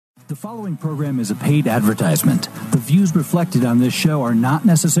The following program is a paid advertisement. The views reflected on this show are not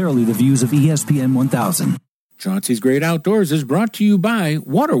necessarily the views of ESPN 1000. Chauncey's Great Outdoors is brought to you by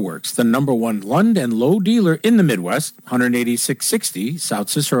Waterworks, the #1 Lund and Lowe dealer in the Midwest, 18660 South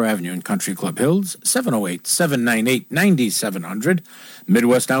Cicero Avenue in Country Club Hills, 708-798-9700.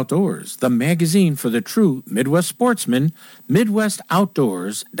 Midwest Outdoors, the magazine for the true Midwest sportsman,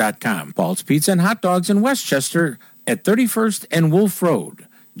 MidwestOutdoors.com. Paul's Pizza and Hot Dogs in Westchester at 31st and Wolf Road.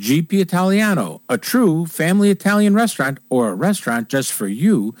 GP Italiano, a true family Italian restaurant or a restaurant just for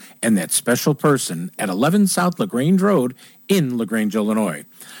you and that special person at 11 South LaGrange Road in LaGrange, Illinois.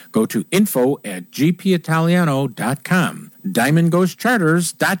 Go to info@gpitaliano.com.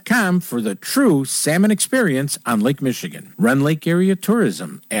 DiamondGhostCharters.com for the true salmon experience on Lake Michigan. Rend Lake Area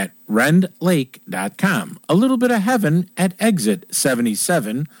Tourism at rendlake.com. A little bit of heaven at exit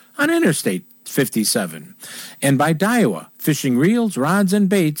 77 on Interstate 57. And by Daiwa, fishing reels, rods, and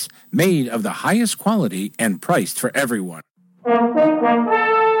baits made of the highest quality and priced for everyone.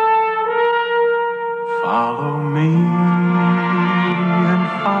 Follow me and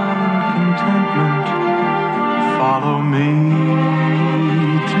find contentment. Follow me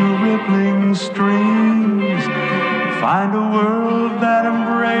to rippling streams. Find a world that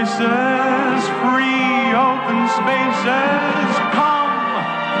embraces free open spaces. Come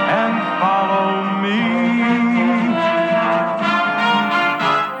and follow me.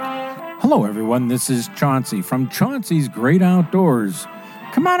 Hello, everyone. This is Chauncey from Chauncey's Great Outdoors.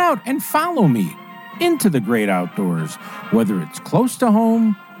 Come on out and follow me into the great outdoors. Whether it's close to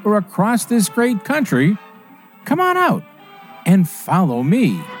home or across this great country, come on out and follow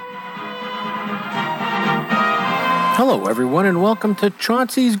me. Hello, everyone, and welcome to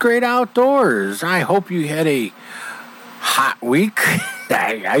Chauncey's Great Outdoors. I hope you had a hot week.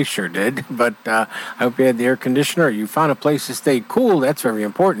 I sure did, but I hope you had the air conditioner. You found a place to stay cool. That's very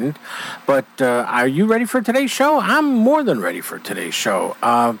important. But are you ready for today's show? I'm more than ready for today's show.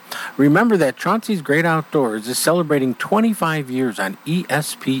 Remember that Chauncey's Great Outdoors is celebrating 25 years on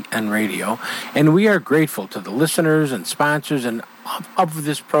ESPN Radio, and we are grateful to the listeners and sponsors and of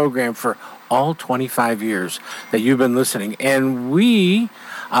this program for all 25 years that you've been listening. And we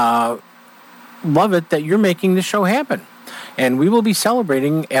love it that you're making the show happen. And we will be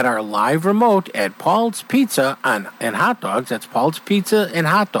celebrating at our live remote at Paul's Pizza and Hot Dogs. That's Paul's Pizza and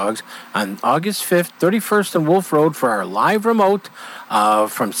Hot Dogs on August 5th, 31st and Wolf Road for our live remote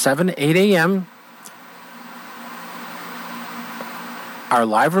from 7 to 8 a.m. Our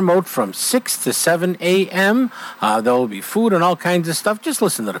live remote from 6 to 7 a.m. There will be food and all kinds of stuff. Just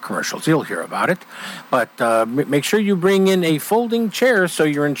listen to the commercials. You'll hear about it. But make sure you bring in a folding chair so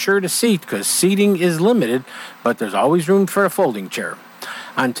you're insured a seat, because seating is limited, but there's always room for a folding chair.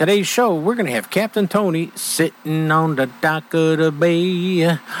 On today's show, we're going to have Captain Tony sitting on the dock of the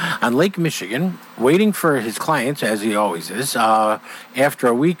bay on Lake Michigan, waiting for his clients, as he always is, after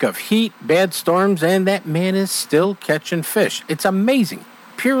a week of heat, bad storms, and that man is still catching fish. It's amazing,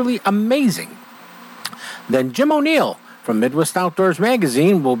 purely amazing. Then Jim O'Neill from Midwest Outdoors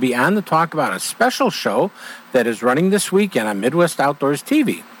Magazine will be on to talk about a special show that is running this weekend on Midwest Outdoors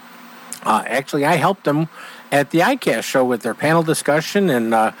TV. Actually, I helped them at the ICast show with their panel discussion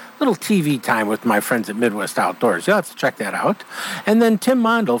and little TV time with my friends at Midwest Outdoors. You'll have to check that out. And then Tim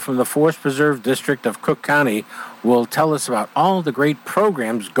Mondl from the Forest Preserve District of Cook County will tell us about all the great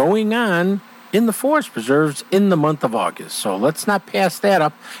programs going on in the forest preserves in the month of August. So let's not pass that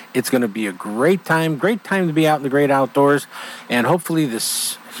up. It's going to be a great time to be out in the great outdoors. And hopefully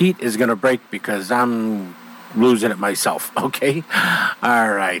this heat is going to break, because I'm losing it myself, okay?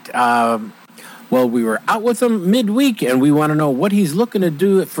 All right. Well, we were out with him midweek, and we want to know what he's looking to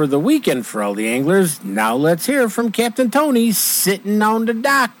do for the weekend for all the anglers. Now let's hear from Captain Tony sitting on the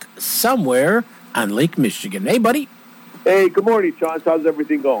dock somewhere on Lake Michigan. Hey, buddy. Hey, good morning, Chauncey. How's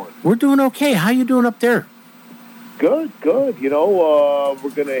everything going? We're doing okay. How you doing up there? Good. You know, we're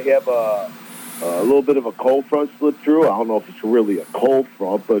going to have a little bit of a cold front slip through. I don't know if it's really a cold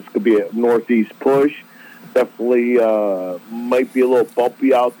front, but it's going to be a northeast push. Definitely might be a little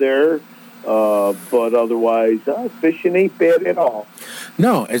bumpy out there. But otherwise, fishing ain't bad at all.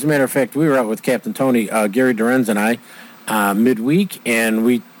 No, as a matter of fact, we were out with Captain Tony, Gary Dorenz and I, midweek, and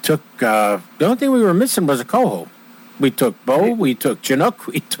we took, the only thing we were missing was a coho. We took Bo, we took Chinook,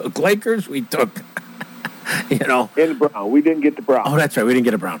 we took Lakers, we took, And the brown. We didn't get the brown. Oh, that's right, we didn't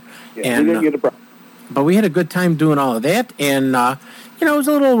get a brown. Yeah, we didn't get a brown. But we had a good time doing all of that, and, it was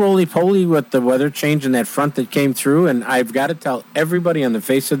a little roly-poly with the weather change and that front that came through, and I've got to tell everybody on the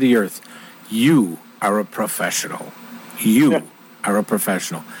face of the earth, you are a professional. You are a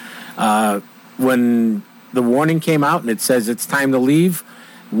professional. When the warning came out and it says it's time to leave,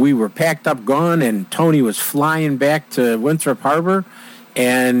 we were packed up, gone, and Tony was flying back to Winthrop Harbor.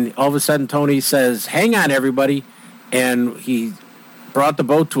 And all of a sudden, Tony says, "Hang on, everybody." And he brought the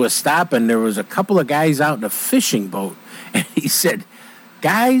boat to a stop, and there was a couple of guys out in a fishing boat. And he said,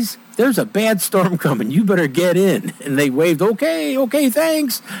 "Guys, there's a bad storm coming. You better get in." And they waved, okay,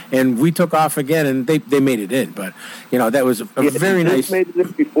 thanks. And we took off again, and they made it in. But, that was a very nice... made it in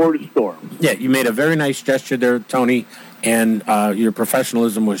before the storm. Yeah, you made a very nice gesture there, Tony, and your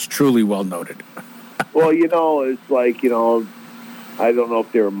professionalism was truly well noted. Well, it's like, I don't know if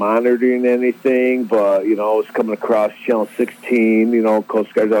they were monitoring anything, but, it's coming across Channel 16.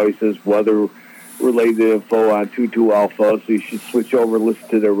 Coast Guard always says weather-related info on 22 Alpha, so you should switch over and listen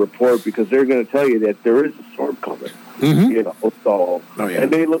to their report because they're going to tell you that there is a storm coming. Mm-hmm.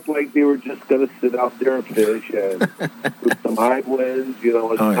 And they looked like they were just going to sit out there and fish and with some high winds,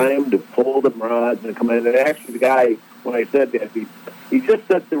 it's time to pull the rods and come in. And actually, the guy, when I said that, he just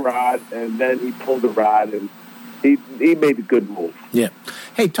set the rod and then he pulled the rod and he made a good move. Yeah.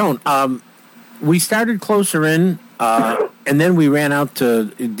 Hey, Tone, we started closer in, and then we ran out to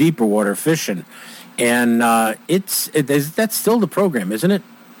deeper water fishing. And that's still the program, isn't it?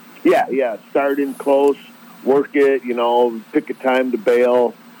 Yeah. Start in close, work it, pick a time to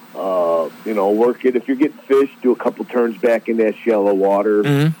bail, work it. If you're getting fish, do a couple turns back in that shallow water.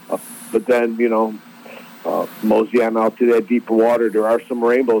 Mm-hmm. But then, mosey on out to that deeper water. There are some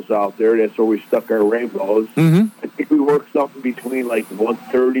rainbows out there. That's where we stuck our rainbows. Mm-hmm. I think we worked something between like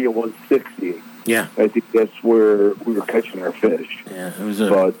 130 and 160. Yeah. I think that's where we were catching our fish. Yeah,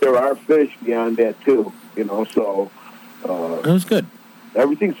 But there are fish beyond that too, so... it was good.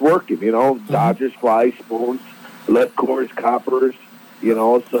 Everything's working, Mm-hmm. Dodgers, flies, spoons, lead cores, coppers,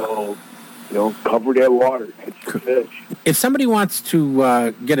 so... cover that water, catch the fish. If somebody wants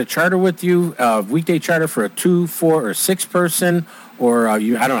to get a charter with you, weekday charter for a 2, 4, or 6 person, or I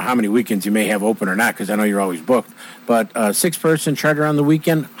don't know how many weekends you may have open or not, because I know you're always booked, but 6-person charter on the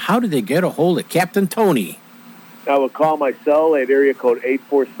weekend, how do they get a hold of Captain Tony? I would call my cell at area code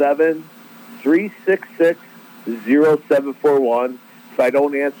 847-366-0741. If I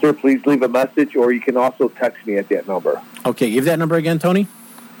don't answer, please leave a message, or you can also text me at that number. Okay, give that number again, Tony.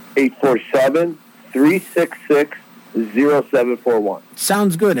 847-366-0741.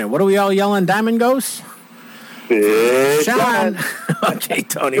 Sounds good. And what are we all yelling? Diamond Ghost? Fish Sean. Okay,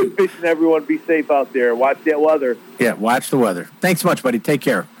 Tony. Good fishing, everyone. Be safe out there. Watch that weather. Yeah, watch the weather. Thanks much, buddy. Take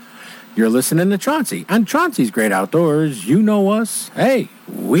care. You're listening to Chauncey on Chauncey's Great Outdoors. You know us. Hey,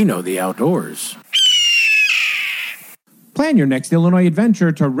 we know the outdoors. Plan your next Illinois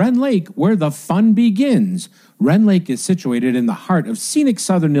adventure to Wren Lake, where the fun begins. Wren Lake is situated in the heart of scenic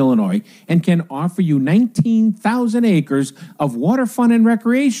southern Illinois and can offer you 19,000 acres of water fun and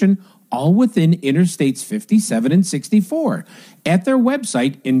recreation, all within Interstates 57 and 64. At their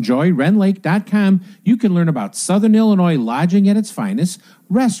website, enjoywrenlake.com, you can learn about southern Illinois lodging at its finest,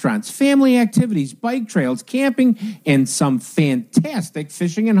 restaurants, family activities, bike trails, camping, and some fantastic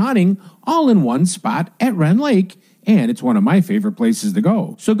fishing and hunting, all in one spot at Wren Lake. And it's one of my favorite places to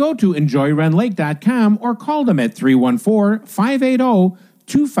go. So go to enjoywrenlake.com or call them at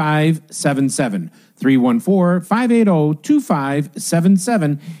 314-580-2577.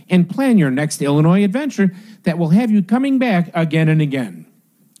 314-580-2577 and plan your next Illinois adventure that will have you coming back again and again.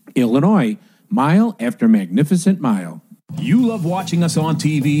 Illinois, mile after magnificent mile. You love watching us on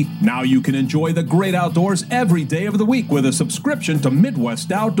TV? Now you can enjoy the great outdoors every day of the week with a subscription to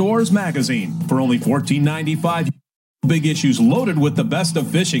Midwest Outdoors magazine. For only $14.95, big issues loaded with the best of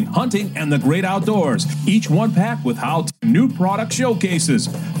fishing, hunting, and the great outdoors. Each one packed with how-to new product showcases.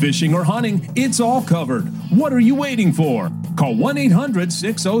 Fishing or hunting, it's all covered. What are you waiting for? Call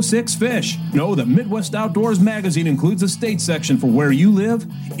 1-800-606-FISH. Know that Midwest Outdoors magazine includes a state section for where you live.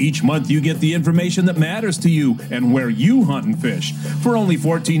 Each month you get the information that matters to you and where you hunt and fish. For only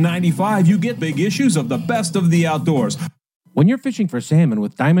 $14.95, you get big issues of the best of the outdoors. When you're fishing for salmon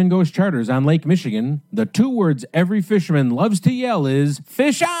with Diamond Ghost Charters on Lake Michigan, the 2 words every fisherman loves to yell is,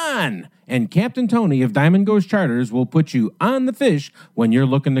 "Fish on!" And Captain Tony of Diamond Ghost Charters will put you on the fish when you're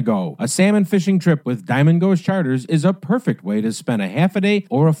looking to go. A salmon fishing trip with Diamond Ghost Charters is a perfect way to spend a half a day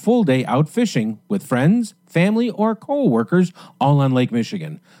or a full day out fishing with friends, family, or co-workers all on Lake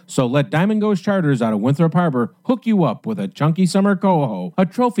Michigan. So let Diamond Ghost Charters out of Winthrop Harbor hook you up with a chunky summer coho, a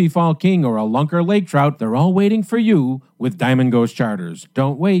trophy fall king, or a lunker lake trout. They're all waiting for you with Diamond Ghost Charters.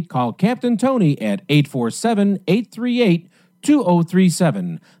 Don't wait. Call Captain Tony at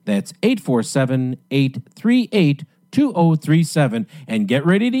 847-838-2037. That's 847-838-2037. And get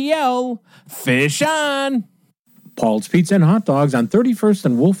ready to yell, "Fish on!" Paul's Pizza and Hot Dogs on 31st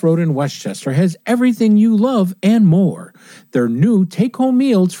and Wolf Road in Westchester has everything you love and more. Their new take-home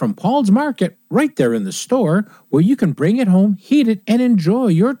meals from Paul's Market right there in the store, where you can bring it home, heat it, and enjoy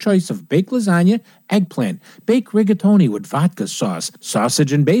your choice of baked lasagna, eggplant, baked rigatoni with vodka sauce,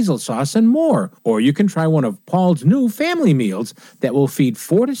 sausage and basil sauce, and more. Or you can try one of Paul's new family meals that will feed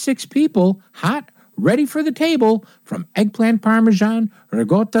 4 to 6 people, hot, ready for the table, from eggplant parmesan,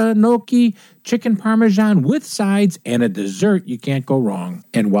 ricotta gnocchi, chicken parmesan with sides, and a dessert you can't go wrong.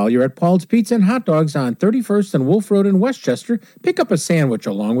 And while you're at Paul's Pizza and Hot Dogs on 31st and Wolf Road in Westchester, pick up a sandwich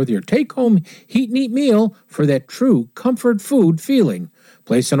along with your take-home heat and eat meal for that true comfort food feeling.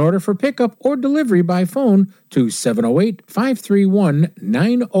 Place an order for pickup or delivery by phone to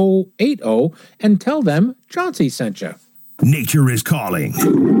 708-531-9080 and tell them Chauncey sent you. Nature is calling.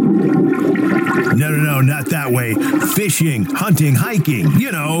 No, not that way. Fishing, hunting, hiking,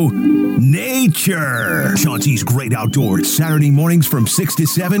 nature. Chauncey's Great Outdoors, Saturday mornings from 6 to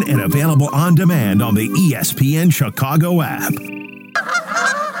 7 and available on demand on the ESPN Chicago app.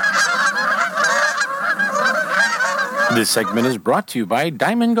 This segment is brought to you by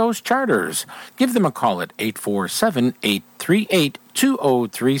Diamond Ghost Charters. Give them a call at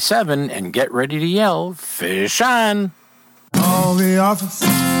 847-838-2037 and get ready to yell, fish on! Call the office,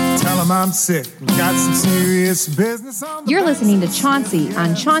 tell them I'm sick. Got some serious business on the... You're listening to Chauncey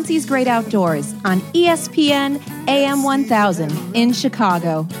on Chauncey's Great Outdoors on ESPN AM 1000 in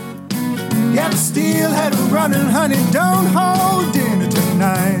Chicago. Got a steelhead running, honey, don't hold dinner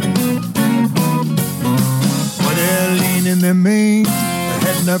tonight. Well, they're leaning their mane, they're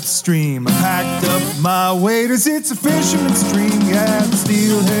heading upstream. I packed up my waders, it's a fisherman's stream. Yeah, the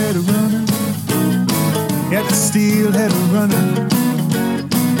steelhead running. Yeah, the steelhead running.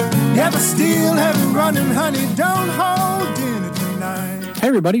 Yeah, the steelhead running, honey, don't hold dinner tonight. Hey,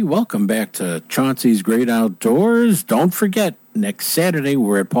 everybody, welcome back to Chauncey's Great Outdoors. Don't forget, next Saturday,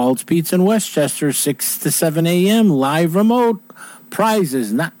 we're at Paul's Pizza in Westchester, 6 to 7 a.m., live remote.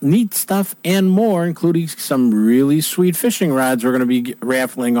 Prizes, neat stuff, and more, including some really sweet fishing rods we're going to be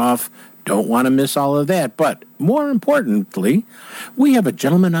raffling off. Don't want to miss all of that. But more importantly, we have a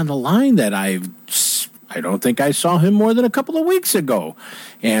gentleman on the line that I don't think I saw him more than a couple of weeks ago.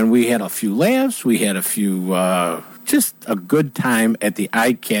 And we had a few laughs. We had a few, just a good time at the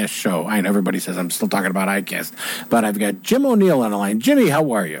ICast show. I know everybody says I'm still talking about ICast. But I've got Jim O'Neill on the line. Jimmy,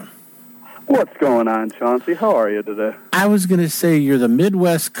 how are you? What's going on, Chauncey? How are you today? I was going to say you're the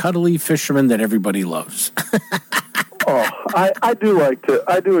Midwest cuddly fisherman that everybody loves. I do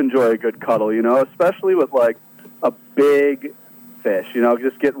enjoy a good cuddle, especially with like a big fish,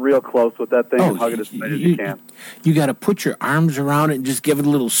 just get real close with that thing and hug it as tight as you can. You got to put your arms around it and just give it a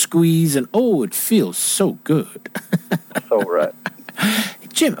little squeeze, and it feels so good. So right.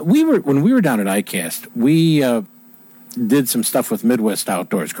 Jim, when we were down at ICast, we did some stuff with Midwest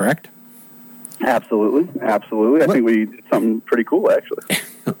Outdoors, correct? Absolutely. I think we did something pretty cool, actually.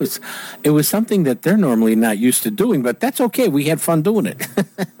 It was something that they're normally not used to doing, but that's okay. We had fun doing it.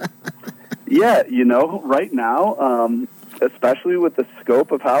 Yeah, right now, especially with the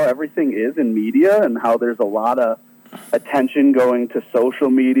scope of how everything is in media and how there's a lot of attention going to social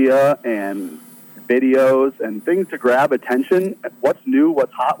media and videos and things to grab attention, what's new,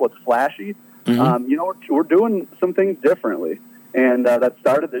 what's hot, what's flashy, we're doing some things differently. And that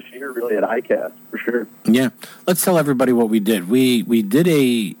started this year really at ICast, for sure. Yeah. Let's tell everybody what we did. We did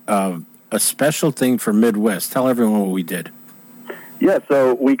a special thing for Midwest. Tell everyone what we did. Yeah,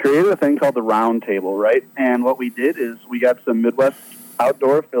 so we created a thing called the Round Table, right? And what we did is we got some Midwest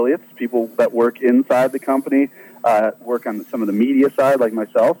Outdoor affiliates, people that work inside the company, work on some of the media side like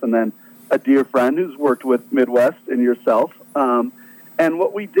myself, and then a dear friend who's worked with Midwest and yourself. And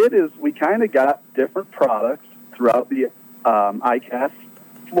what we did is we kind of got different products throughout the ICast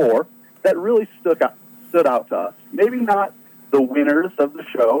floor that really stood out to us. Maybe not the winners of the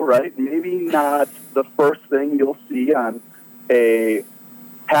show, right? Maybe not the first thing you'll see on a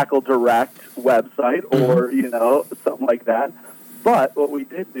Tackle Direct website or, something like that. But what we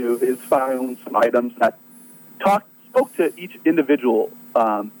did do is find some items that spoke to each individual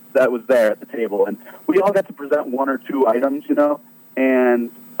that was there at the table. And we all got to present one or two items,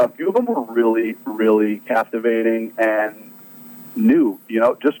 and a few of them were really, really captivating and new,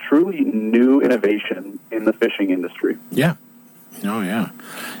 just truly new innovation in the fishing industry. Yeah. Oh, yeah.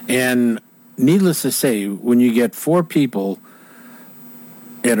 And needless to say, when you get 4 people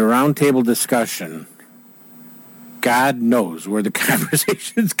at a roundtable discussion, God knows where the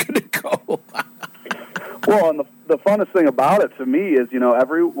conversation's going to go. Well, and the funnest thing about it to me is,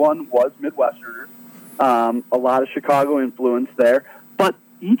 everyone was Midwesterners, a lot of Chicago influence there, but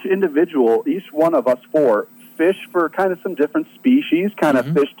each one of us 4 fish for kind of some different species, kind of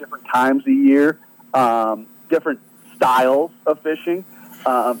fish different times a year, different styles of fishing.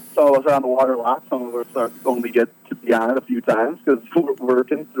 Some of us are on the water a lot. Some of us only get to be on it a few times because we're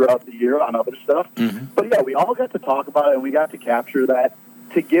working throughout the year on other stuff. But yeah, we all got to talk about it, and we got to capture that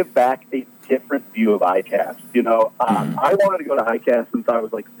to give back a different view of ICast. You know, I wanted to go to ICast since I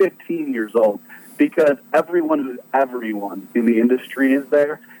was like 15 years old because everyone in the industry is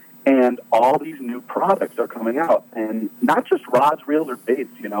there, and all these new products are coming out, and not just rods, reels, or baits.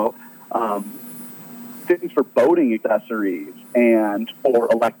 You know, things for boating accessories and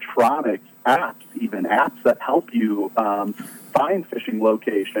for electronics, apps, even apps that help you find fishing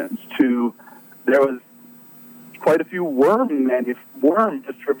locations. There was quite a few worm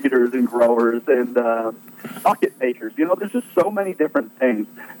distributors and growers and bucket makers. You know, there's just so many different things.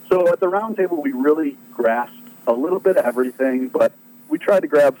 So at the roundtable, we really grasped a little bit of everything, but we tried to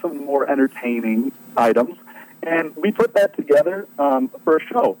grab some more entertaining items, and we put that together for a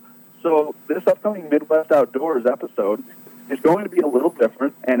show. So this upcoming Midwest Outdoors episode is going to be a little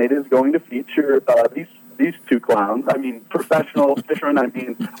different, and it is going to feature these two clowns. I mean, professional fishermen. I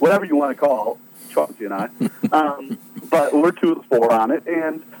mean, whatever you want to call Chauncey and I. But we're 2 of the 4 on it,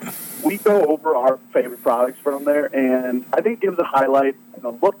 and we go over our favorite products from there, and I think it gives a highlight and a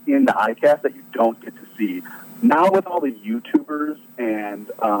look into ICast that you don't get to see. Now with all the YouTubers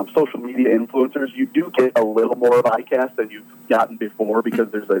and social media influencers, you do get a little more of ICast than you've gotten before because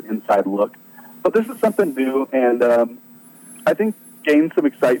there's an inside look. But this is something new, and I think gain some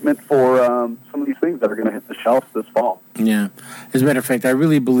excitement for some of these things that are going to hit the shelves this fall. Yeah. As a matter of fact, I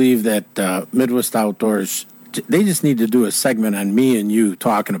really believe that Midwest Outdoors, they just need to do a segment on me and you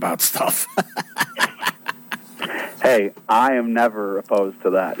talking about stuff. Hey, I am never opposed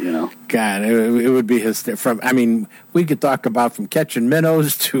to that, you know. God, it would be hysterical. We could talk about from catching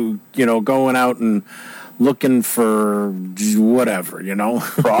minnows to, going out and looking for whatever,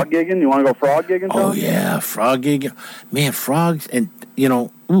 Frog gigging? You want to go frog gigging? Oh, yeah, frog gigging. Man, frogs, and,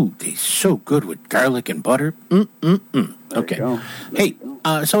 they're so good with garlic and butter. Okay. Hey,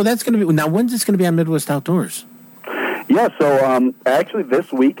 so that's going to be, now when's this going to be on Midwest Outdoors? Yeah, so actually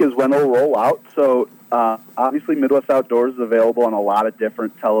this week is when it'll roll out. So obviously Midwest Outdoors is available on a lot of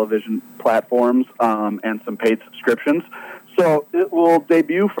different television platforms and some paid subscriptions. So it will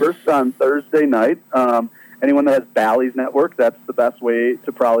debut first on Thursday night. Anyone that has Bally's Network, that's the best way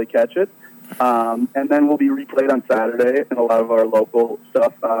to probably catch it. And then we'll be replayed on Saturday and a lot of our local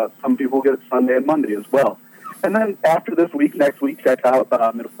stuff. Some people get it Sunday and Monday as well. And then after this week, next week, check out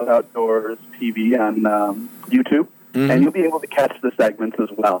Midwest Outdoors TV on YouTube, and you'll be able to catch the segments as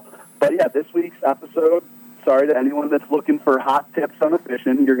well. But yeah, this week's episode, sorry to anyone that's looking for hot tips on the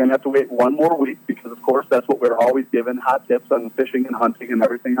fishing, you're going to have to wait one more week because, of course, that's what we're always given, hot tips on fishing and hunting and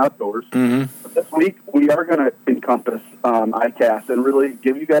everything outdoors. But this week, we are going to encompass ICast and really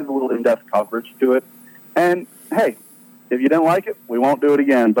give you guys a little in-depth coverage to it. And, hey, if you didn't like it, we won't do it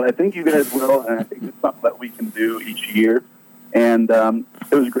again. But I think you guys will, and I think it's something that we can do each year. And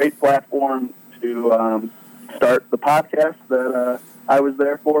it was a great platform to start the podcast that I was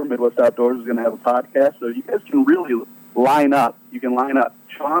there for. Midwest Outdoors is going to have a podcast, so you guys can really line up. You can line up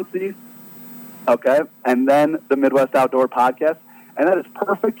Chauncey, okay, and then the Midwest Outdoor podcast, and that is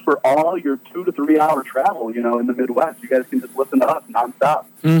perfect for all your 2 to 3 hour travel, in the Midwest. You guys can just listen to us nonstop.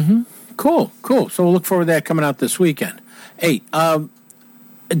 Cool. So we'll look forward to that coming out this weekend. Hey, I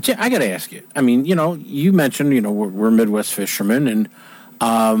got to ask you. You mentioned, we're Midwest fishermen,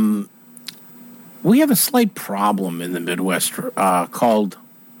 and we have a slight problem in the Midwest called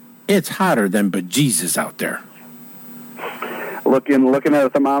it's hotter than bejesus out there. Looking at a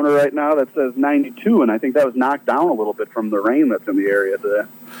thermometer right now that says 92, and I think that was knocked down a little bit from the rain that's in the area today.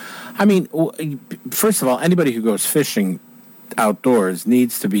 First of all, anybody who goes fishing outdoors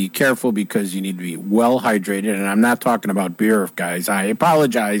needs to be careful because you need to be well hydrated, and I'm not talking about beer, guys. I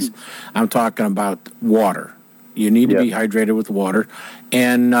apologize. I'm talking about water. You need to be hydrated with water,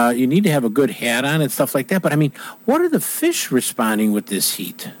 and you need to have a good hat on and stuff like that. But, what are the fish responding with this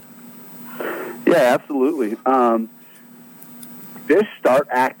heat? Yeah, absolutely. Fish start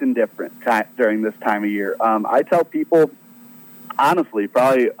acting different during this time of year. I tell people, honestly,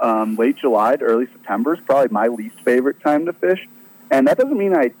 probably late July to early September is probably my least favorite time to fish. And that doesn't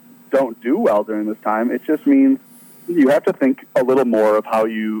mean I don't do well during this time. It just means you have to think a little more of how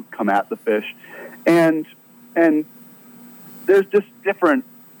you come at the fish. And there's just different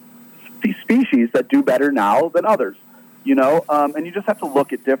species that do better now than others, and you just have to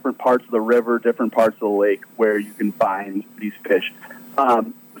look at different parts of the river, different parts of the lake where you can find these fish.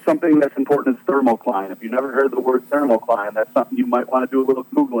 Something that's important is thermocline. If you've never heard the word thermocline, that's something you might want to do a little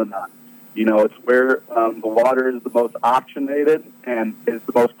Googling on. You know, it's where the water is the most oxygenated and is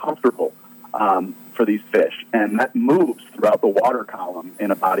the most comfortable for these fish. And that moves throughout the water column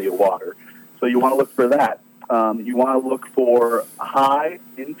in a body of water. So you want to look for that. You want to look for high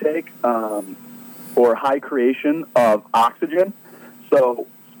intake or high creation of oxygen. So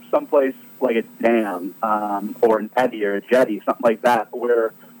someplace like a dam or an eddy or a jetty, something like that,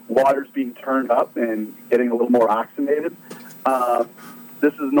 where water's being turned up and getting a little more oxygenated.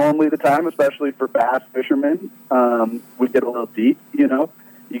 This is normally the time, especially for bass fishermen. We get a little deep, you know.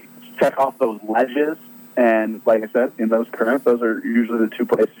 You check off those ledges, and like I said, in those currents, those are usually the two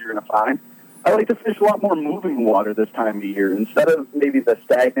places you're going to find. I like to fish a lot more moving water this time of year. Instead of maybe the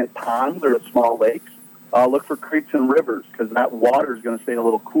stagnant ponds or the small lakes, look for creeks and rivers, because that water is going to stay a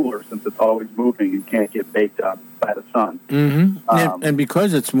little cooler since it's always moving and can't get baked up by the sun. Mm-hmm. And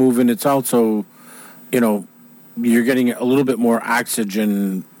because it's moving, it's also, you know, you're getting a little bit more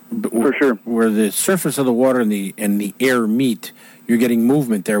oxygen. For sure. Where the surface of the water and the air meet, you're getting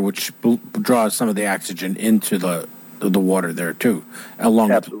movement there, which draws some of the oxygen into the water there too,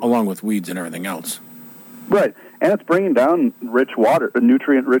 along with weeds and everything else. Right, and it's bringing down rich water,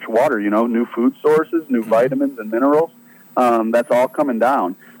 nutrient-rich water. You know, new food sources, new vitamins and minerals. That's all coming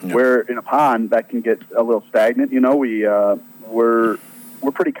down. Yep. Where in a pond that can get a little stagnant. You know, we're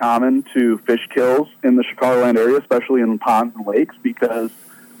pretty common to fish kills in the Chicagoland area, especially in ponds and lakes, because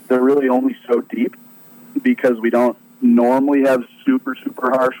they're really only so deep. Because we don't normally have super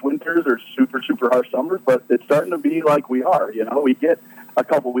harsh winters or super harsh summers, but it's starting to be like we are. You know, we get a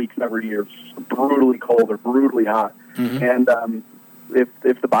couple weeks every year brutally cold or brutally hot, and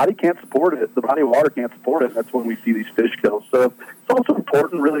if the body can't support it, the body of water can't support it, that's when we see these fish kills. So it's also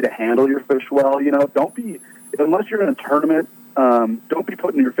important really to handle your fish well. You know, don't be, unless you're in a tournament, don't be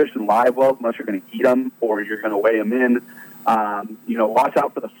putting your fish in live wells unless you're going to eat them or you're going to weigh them in. You know, watch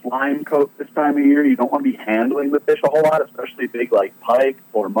out for the slime coat this time of year. You don't want to be handling the fish a whole lot, especially big like pike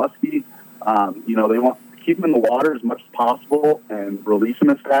or muskie. You know, they want to keep them in the water as much as possible and release them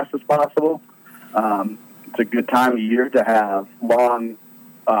as fast as possible. It's a good time of year to have long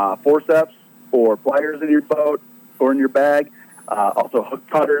forceps or pliers in your boat or in your bag. Also hook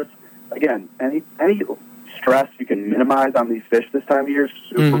cutters. Again, any stress you can minimize on these fish this time of year is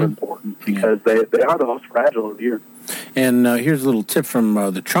super important, because they are the most fragile of the year. And here's a little tip from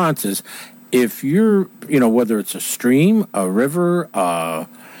the Chauncey. If you're, you know, whether it's a stream, a river,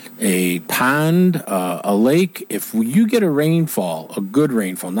 a pond, a lake, if you get a rainfall, a good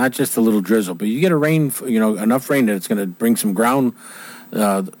rainfall, not just a little drizzle, but you get a rain, you know, enough rain that it's going to bring some ground,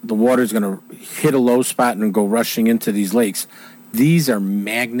 the water is going to hit a low spot and go rushing into these lakes. These are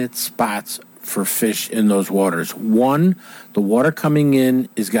magnet spots for fish in those waters. One, the water coming in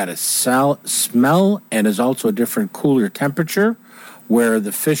has got a smell and is also a different, cooler temperature, where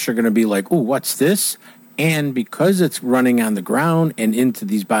the fish are going to be like, "Ooh, what's this?" And because it's running on the ground and into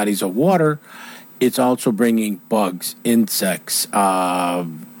these bodies of water, it's also bringing bugs, insects,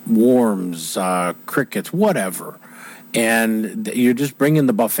 worms, crickets, whatever. And you're just bringing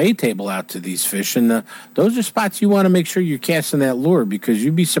the buffet table out to these fish. And those are spots you want to make sure you're casting that lure, because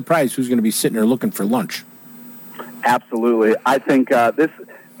you'd be surprised who's going to be sitting there looking for lunch. Absolutely. I think this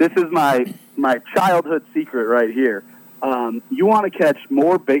is my childhood secret right here. You want to catch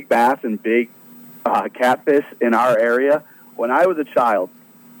more big bass and big catfish in our area. When I was a child,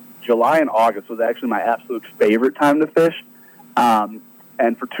 July and August was actually my absolute favorite time to fish.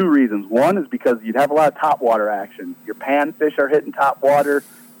 And for two reasons. One is because you'd have a lot of topwater action. Your panfish are hitting topwater.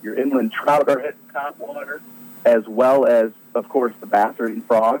 Your inland trout are hitting topwater, as well as, of course, the bass are eating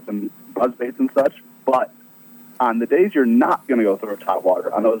frogs and buzzbaits and such. But on the days you're not going to go through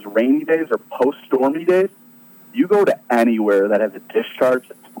topwater, on those rainy days or post-stormy days, you go to anywhere that has a discharge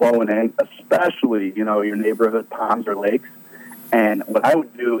that's flowing in, especially, you know, your neighborhood ponds or lakes. And what I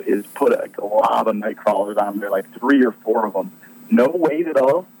would do is put a glob of night crawlers on there, like 3 or 4 of them. No weight at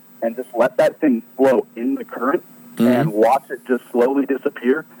all, and just let that thing float in the current and watch it just slowly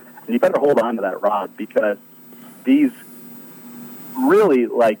disappear. And you better hold on to that rod, because these really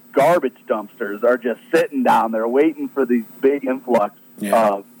like garbage dumpsters are just sitting down there waiting for these big influx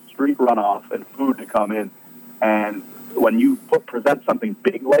of street runoff and food to come in. And when you present something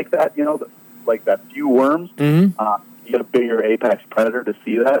big like that, you know, like that few worms, you get a bigger apex predator to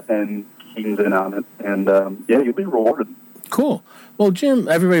see that and keys in on it. And, you'll be rewarded. Cool. Well, Jim,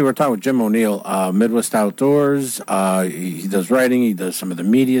 everybody, we're talking with Jim O'Neill, Midwest Outdoors. He does writing. He does some of the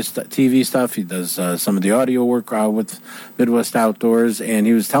media TV stuff. He does some of the audio work with Midwest Outdoors. And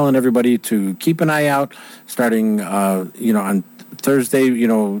he was telling everybody to keep an eye out starting, on Thursday. You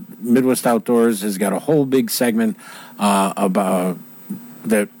know, Midwest Outdoors has got a whole big segment about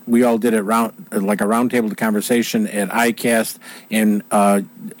that we all did like a roundtable conversation at ICast, and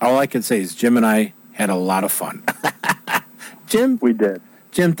all I can say is Jim and I had a lot of fun. Jim? We did.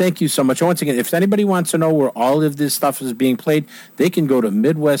 Jim, thank you so much. Once again, if anybody wants to know where all of this stuff is being played, they can go to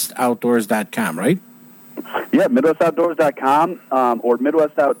MidwestOutdoors.com, right? Yeah, MidwestOutdoors.com or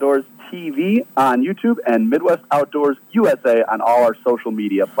Midwest Outdoors TV on YouTube and Midwest Outdoors USA on all our social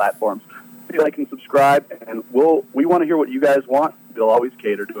media platforms. Like and subscribe, and we want to hear what you guys want. We'll always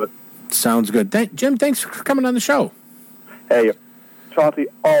cater to it. Sounds good. Jim, thanks for coming on the show. Hey, Chauncey,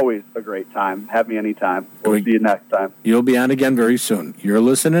 always a great time. Have me anytime. We'll see you next time. You'll be on again very soon. You're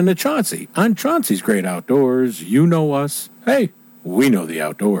listening to Chauncey on Chauncey's Great Outdoors. You know us. Hey, we know the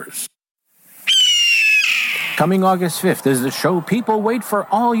outdoors. Coming August 5th is the show people wait for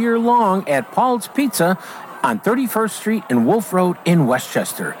all year long at Paul's Pizza on 31st Street and Wolf Road in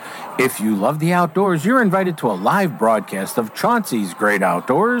Westchester. If you love the outdoors, you're invited to a live broadcast of Chauncey's Great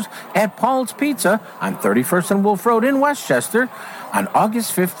Outdoors at Paul's Pizza on 31st and Wolf Road in Westchester on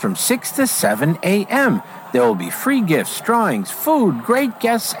August 5th from 6 to 7 a.m. There will be free gifts, drawings, food, great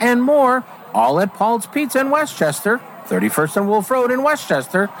guests, and more, all at Paul's Pizza in Westchester, 31st and Wolf Road in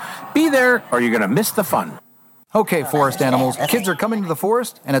Westchester. Be there or you're going to miss the fun. Okay, forest animals, kids are coming to the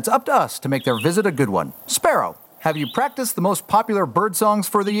forest, and it's up to us to make their visit a good one. Sparrow, have you practiced the most popular bird songs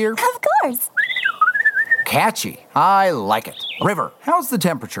for the year? Of course. Catchy. I like it. River, how's the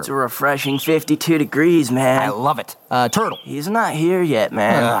temperature? It's a refreshing 52 degrees, man. I love it. Turtle. He's not here yet,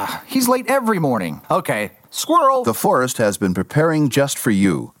 man. He's late every morning. Okay. Squirrel. The forest has been preparing just for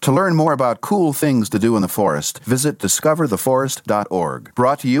you. To learn more about cool things to do in the forest, visit discovertheforest.org.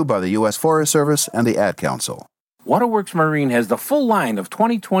 Brought to you by the U.S. Forest Service and the Ad Council. Waterworks Marine has the full line of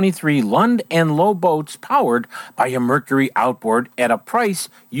 2023 Lund and Low boats powered by a Mercury outboard at a price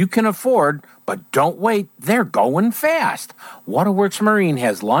you can afford, but don't wait, they're going fast. Waterworks Marine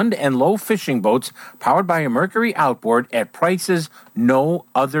has Lund and Low fishing boats powered by a Mercury outboard at prices no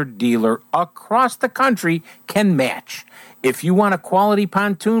other dealer across the country can match. If you want a quality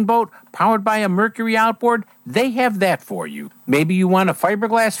pontoon boat powered by a Mercury outboard, they have that for you. Maybe you want a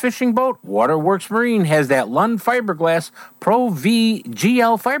fiberglass fishing boat? Waterworks Marine has that Lund Fiberglass Pro V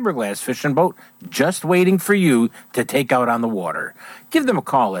GL fiberglass fishing boat just waiting for you to take out on the water. Give them a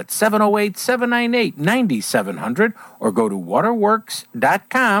call at 708-798-9700 or go to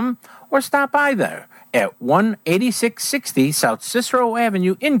waterworks.com or stop by there at 18660 South Cicero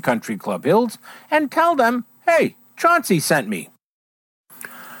Avenue in Country Club Hills and tell them, hey, Chauncey sent me.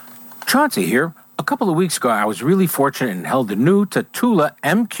 Chauncey here. A couple of weeks ago, I was really fortunate and held the new Tatula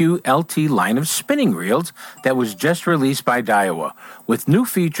MQLT line of spinning reels that was just released by Daiwa, with new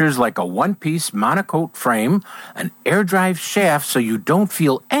features like a one-piece monocoque frame, an air drive shaft so you don't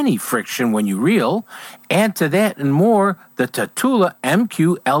feel any friction when you reel. Add to that and more, the Tatula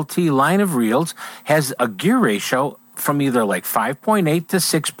MQLT line of reels has a gear ratio from either like 5.8 to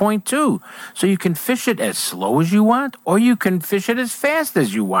 6.2. So you can fish it as slow as you want, or you can fish it as fast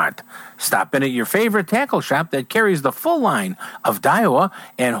as you want. Stop in at your favorite tackle shop that carries the full line of Daiwa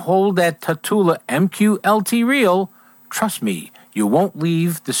and hold that Tatula MQLT reel. Trust me, you won't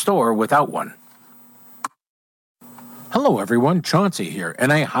leave the store without one. Hello everyone, Chauncey here,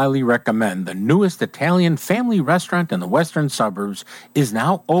 and I highly recommend the newest Italian family restaurant in the western suburbs is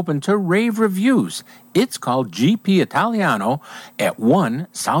now open to rave reviews. It's called GP Italiano at 1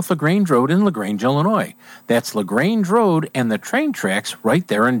 South LaGrange Road in LaGrange, Illinois. That's LaGrange Road and the train tracks right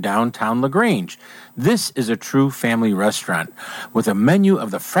there in downtown LaGrange. This is a true family restaurant with a menu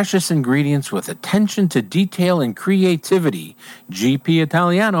of the freshest ingredients with attention to detail and creativity. GP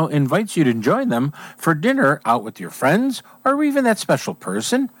Italiano invites you to join them for dinner out with your friends or even that special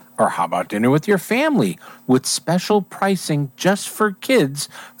person. Or how about dinner with your family with special pricing just for kids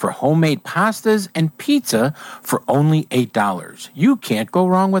for homemade pastas and pizza for only $8. You can't go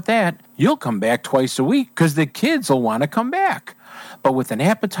wrong with that. You'll come back twice a week because the kids will want to come back. But with an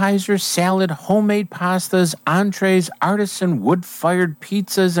appetizer, salad, homemade pastas, entrees, artisan wood-fired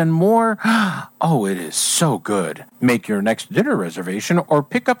pizzas, and more, oh, it is so good. Make your next dinner reservation or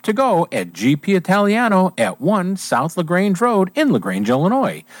pick up to go at GP Italiano at 1 South LaGrange Road in LaGrange,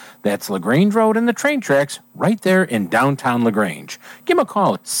 Illinois. That's LaGrange Road and the train tracks right there in downtown LaGrange. Give them a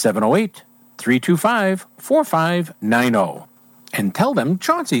call at 708-325-4590 and tell them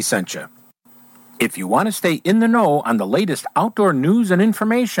Chauncey sent you. If you want to stay in the know on the latest outdoor news and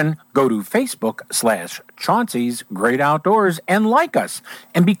information, go to Facebook/Chauncey's Great Outdoors and like us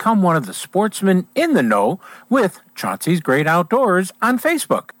and become one of the sportsmen in the know with Chauncey's Great Outdoors on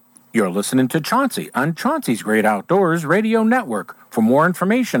Facebook. You're listening to Chauncey on Chauncey's Great Outdoors Radio Network. For more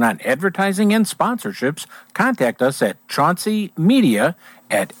information on advertising and sponsorships, contact us at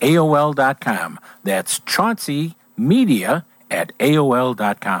chaunceymedia@aol.com. That's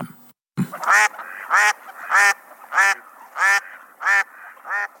chaunceymedia@aol.com.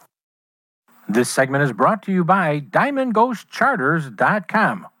 This segment is brought to you by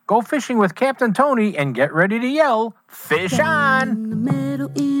DiamondGhostCharters.com. Go fishing with Captain Tony and get ready to yell, fish on! In the meadow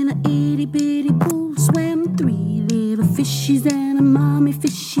in a itty-bitty pool swam 3 little fishies and a mommy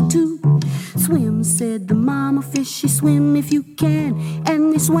fishy too. Swim, said the mama fishy, swim if you can.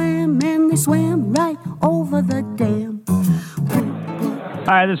 And they swam right over the dam.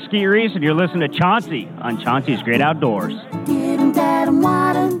 Hi, this is Ski Reese, and you're listening to Chauncey on Chauncey's Great Outdoors. Did'em, dad'em,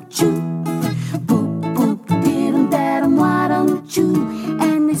 why don't you? Boop, boop, did'em, dad'em, why don't you?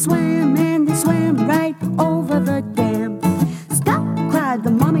 And they swam right over the dam. Stop, cried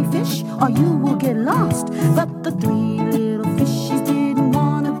the mommy fish, or you will get lost. But the 3 little fishies didn't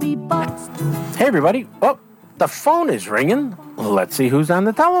want to be boxed. Hey, everybody. Oh, the phone is ringing. Let's see who's on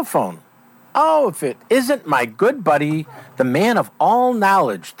the telephone. Oh, if it isn't my good buddy, the man of all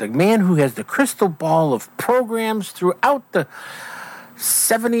knowledge, the man who has the crystal ball of programs throughout the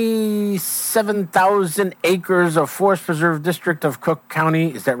 77,000 acres of Forest Preserve District of Cook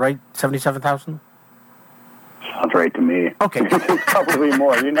County. Is that right? 77,000? Sounds right to me. Okay. Probably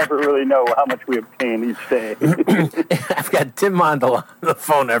more. You never really know how much we obtain each day. I've got Tim Mondl on the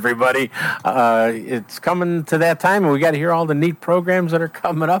phone, everybody. It's coming to that time, and we got to hear all the neat programs that are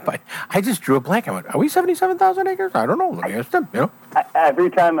coming up. I just drew a blank. I went, are we 77,000 acres? I don't know. Let me ask them, Every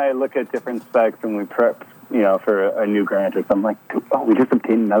time I look at different specs and we prep, for a new grant or something, like, oh, we just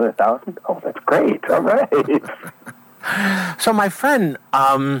obtained another 1,000? Oh, that's great. All right. So, my friend,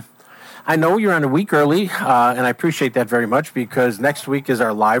 I know you're on a week early, and I appreciate that very much because next week is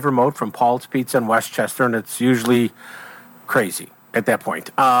our live remote from Paul's Pizza in Westchester, and it's usually crazy at that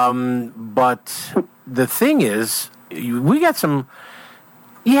point. But the thing is, we got some...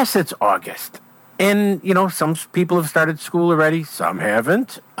 Yes, it's August. And, some people have started school already. Some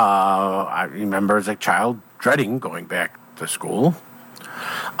haven't. I remember as a child dreading going back to school.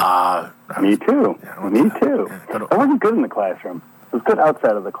 Me too. Me too. I wasn't good in the classroom. It was good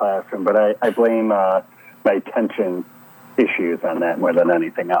outside of the classroom, but I blame my attention issues on that more than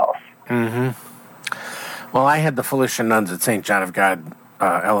anything else. Mm-hmm. Well, I had the Felician nuns at St. John of God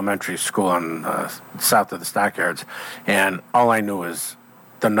Elementary School on south of the Stockyards, and all I knew is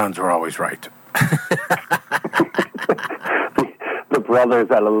the nuns were always right. The brothers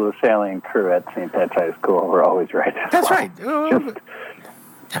out of the sailing crew at St. Pat's High School were always right. That's right. Just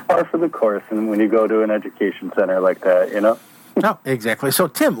par for the course, and when you go to an education center like that, No, exactly. So,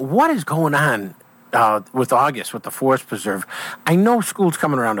 Tim, what is going on with August, with the Forest Preserve? I know school's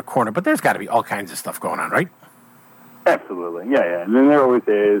coming around the corner, but there's got to be all kinds of stuff going on, right? Absolutely. Yeah. And then there always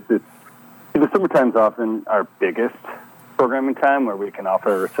is. The summertime's often our biggest programming time where we can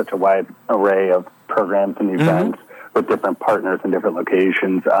offer such a wide array of programs and events with different partners in different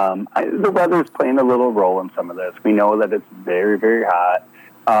locations. The weather's playing a little role in some of this. We know that it's very, very hot.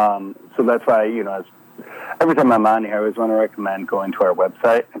 So that's why, every time I'm on here, I always want to recommend going to our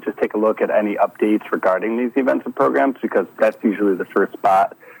website and just take a look at any updates regarding these events and programs because that's usually the first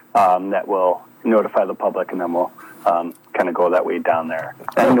spot that will notify the public, and then we'll kind of go that way down there.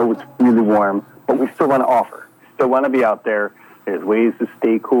 I know it's really warm, but we still want to offer. Still want to be out there. There's ways to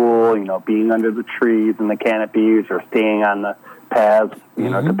stay cool, being under the trees and the canopies or staying on the paths,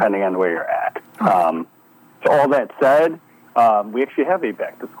 depending on where you're at. So all that said, we actually have a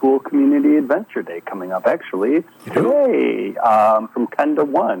back-to-school community adventure day coming up, actually. It's today from 10 to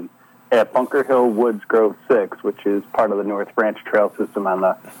 1 at Bunker Hill Woods Grove 6, which is part of the North Branch Trail System on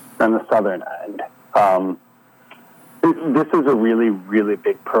the southern end. This is a really, really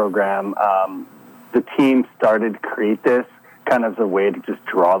big program. The team started to create this kind of as a way to just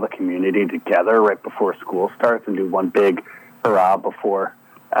draw the community together right before school starts and do one big hurrah before,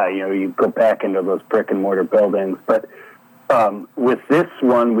 you go back into those brick-and-mortar buildings. But with this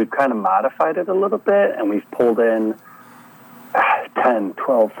one, we've kind of modified it a little bit, and we've pulled in 10,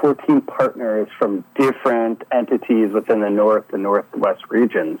 12, 14 partners from different entities within the North and Northwest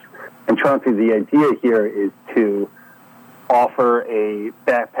regions. And Chauncey, the idea here is to offer a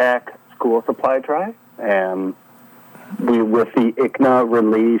backpack school supply drive. With the ICNA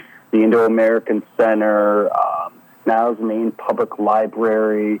release, the Indo-American Center, Niles Maine Public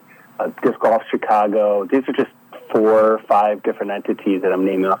Library, Disc Golf Chicago, these are just 4 or 5 different entities that I'm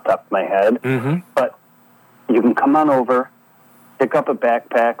naming off the top of my head. But you can come on over pick up a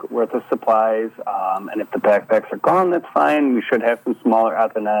backpack worth of supplies, and if the backpacks are gone, that's fine. We should have some smaller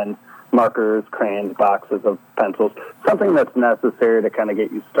odds and ends, markers, crayons, boxes of pencils, something that's necessary to kind of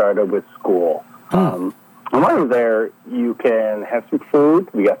get you started with school. And while you're there, you can have some food.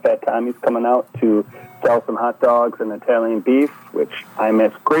 We got Fat Tommy's coming out to sell some hot dogs and Italian beef, which I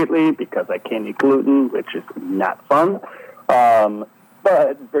miss greatly because I can't eat gluten, which is not fun.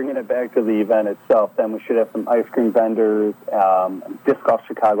 But bringing it back to the event itself, then we should have some ice cream vendors. Disc Golf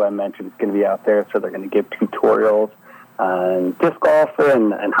Chicago, I mentioned, is going to be out there, so they're going to give tutorials on disc golf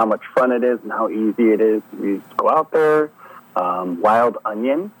and how much fun it is and how easy it is. We just go out there. Wild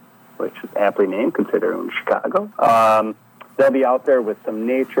Onion, which is aptly named, considering Chicago. They'll be out there with some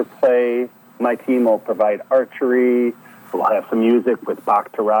nature play. My team will provide archery. We'll have some music with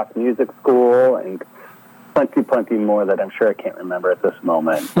Bach to Rock Music School and plenty more that I'm sure I can't remember at this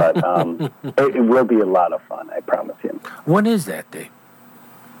moment. But it will be a lot of fun, I promise you. When is that day?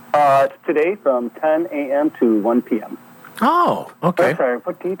 It's today from 10 a.m. to 1 p.m. Oh, okay. I'm sorry,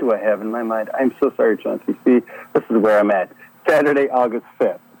 what date do I have in my mind? I'm so sorry, Chauncey. See, this is where I'm at. Saturday, August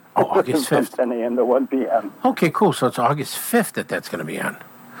 5th. Oh, August 5th. From 10 a.m. to 1 p.m. Okay, cool. So it's August 5th that's going to be on.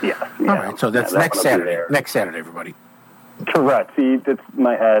 Yeah. All right, so that's next Saturday. Next Saturday, everybody. Correct. See, that's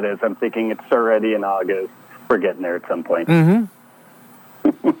my head is I'm thinking it's already in August. We're getting there at some point. So,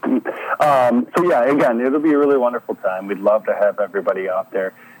 yeah, again, it'll be a really wonderful time. We'd love to have everybody out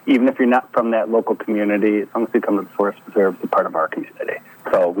there, even if you're not from that local community. As long as you come to the Forest Preserve, it's a part of our community.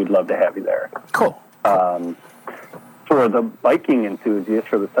 So we'd love to have you there. Cool. For the biking enthusiasts,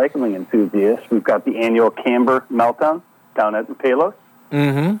 for the cycling enthusiasts, we've got the annual Camber Meltdown down at Palos.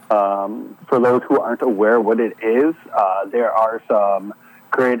 For those who aren't aware what it is, there are some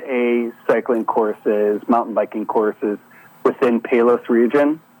grade A cycling courses, mountain biking courses within Palos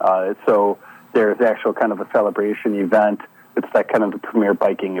region. So there's actual kind of a celebration event. It's that kind of the premier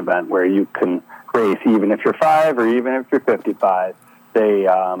biking event where you can race even if you're 5 or even if you're 55. They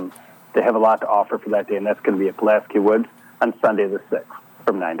have a lot to offer for that day, and that's going to be at Pulaski Woods on Sunday the 6th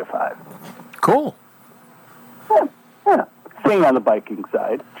from 9 to 5. Cool. Yeah. Staying on the biking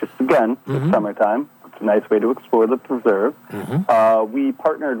side, just again, it's summertime. It's a nice way to explore the preserve. We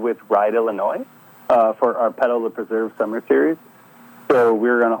partnered with Ride Illinois for our Pedal the Preserve Summer Series. So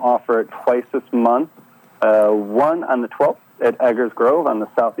we're going to offer it twice this month. One on the 12th at Eggers Grove on the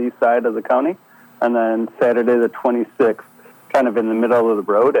southeast side of the county, and then Saturday the 26th, kind of in the middle of the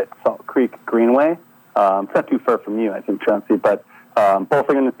road at Salt Creek Greenway. It's not too far from you, I think, Chauncey, but both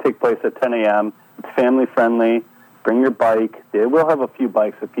are going to take place at 10 a.m. It's family-friendly. Bring your bike. They will have a few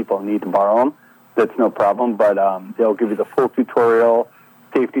bikes if people need to borrow them. That's no problem, but they'll give you the full tutorial,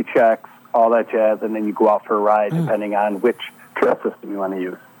 safety checks, all that jazz, and then you go out for a ride depending on which trail system you want to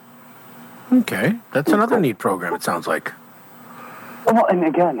use. Okay. That's another neat program, it sounds like. Well, and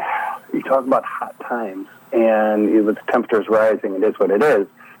again, you talk about hot times, and with the temperatures rising, it is what it is.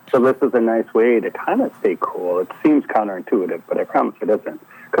 So this is a nice way to kind of stay cool. It seems counterintuitive, but I promise it isn't.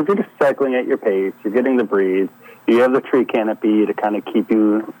 Because you're just cycling at your pace, you're getting the breeze, you have the tree canopy to kind of keep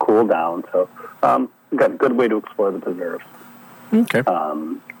you cool down. So got a good way to explore the preserves. Okay.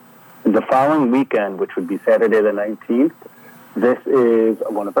 The following weekend, which would be Saturday the 19th, this is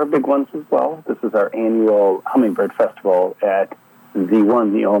one of our big ones as well. This is our annual Hummingbird Festival at the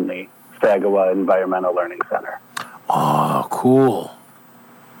one, the only, Saginaw Environmental Learning Center. Oh, cool.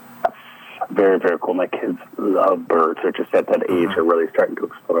 Very, very cool. My kids love birds. They're just at that age. They're really starting to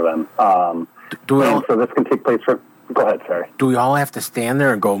explore them. So this can take place from... Go ahead, sorry. Do we all have to stand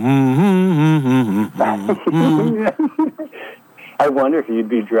there and go, I wonder if you'd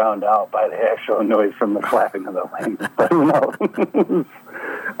be drowned out by the actual noise from the flapping of the wings. But who knows?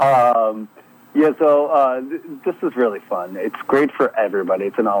 This is really fun. It's great for everybody.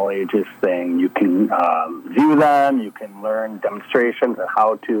 It's an all-ages thing. You can view them. You can learn demonstrations on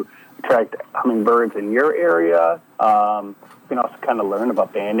how to attract hummingbirds in your area. You can also kind of learn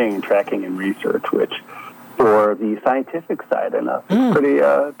about banding and tracking and research, which for the scientific side and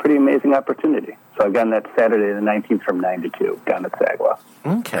it's pretty amazing opportunity. So again, that's Saturday the 19th from 9 to 2 down at Saginaw.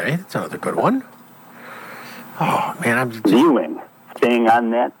 Okay, that's another good one. Oh, man, I'm just... Viewing, staying on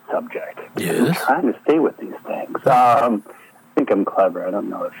that subject. Yes. I'm trying to stay with these things. I think I'm clever. I don't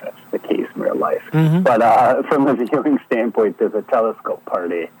know if that's the case in real life. But from a viewing standpoint, there's a telescope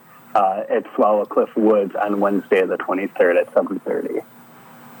party at Swallow Cliff Woods on Wednesday the 23rd at 7:30.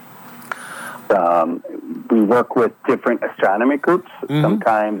 We work with different astronomy groups.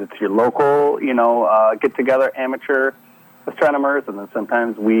 Sometimes it's your local, get-together amateur astronomers, and then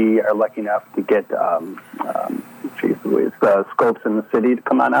sometimes we are lucky enough to get scopes in the city to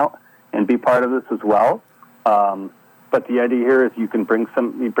come on out and be part of this as well. But the idea here is you bring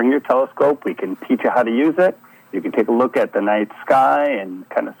your telescope. We can teach you how to use it. You can take a look at the night sky and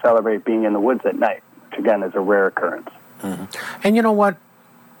kind of celebrate being in the woods at night, which again is a rare occurrence. Mm-hmm. And you know what?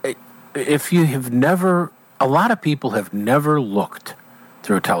 If you have never, a lot of people have never looked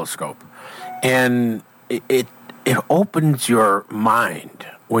through a telescope, and it opens your mind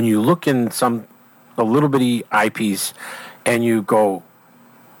when you look in a little bitty eyepiece, and you go,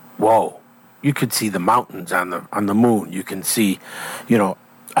 "Whoa!" You could see the mountains on the moon. You can see,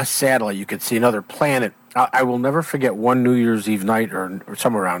 a satellite. You could see another planet. I will never forget one New Year's Eve night, or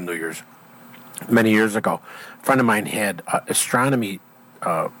somewhere around New Year's, many years ago. A friend of mine had astronomy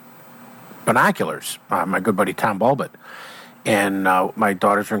binoculars. My good buddy Tom Bulbett. And my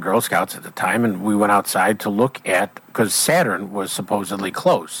daughters were in Girl Scouts at the time, and we went outside to look at, because Saturn was supposedly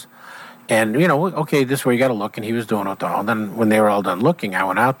close. And, okay, this is where you got to look, and he was doing it all. And then when they were all done looking, I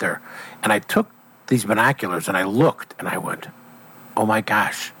went out there, and I took these binoculars, and I looked, and I went, oh my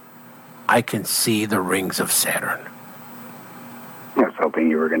gosh, I can see the rings of Saturn. I was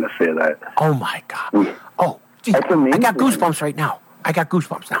hoping you were going to say that. Oh my God. Oh, geez, I got goosebumps right now.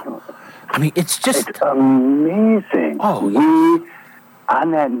 I mean, it's amazing. Oh,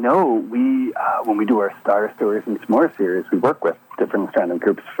 on that note, when we do our Star Stories and S'more series, we work with different astronomy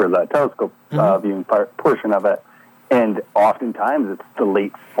groups for the telescope viewing portion of it. And oftentimes it's the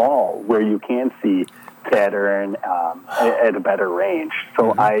late fall where you can see Saturn at a better range.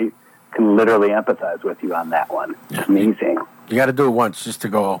 So I can literally empathize with you on that one. It's amazing. You got to do it once just to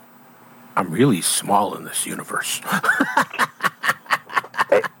go, I'm really small in this universe.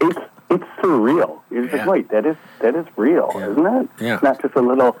 It's surreal. You're just like, wait, that is real, isn't it? Yeah. It's not just a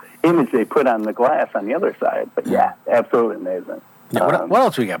little image they put on the glass on the other side. But yeah, absolutely amazing. Yeah, what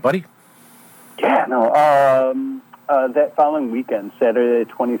else we got, buddy? Yeah, that following weekend, Saturday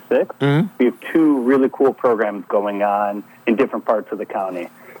the 26th, we have two really cool programs going on in different parts of the county.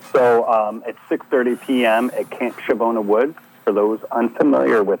 So at 6:30 p.m. at Camp Shavona Woods, for those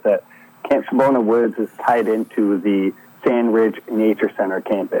unfamiliar with it, Camp Shavona Woods is tied into the Sand Ridge Nature Center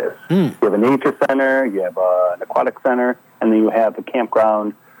campus. You have a nature center, you have an aquatic center, and then you have a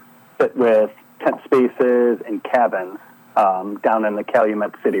campground with tent spaces and cabins down in the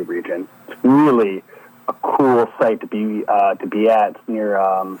Calumet City region. It's really a cool site to be at. It's near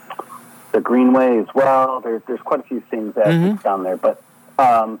the Greenway as well. There's quite a few things that down there. But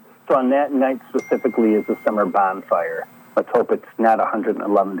so on that night specifically is the summer bonfire. Let's hope it's not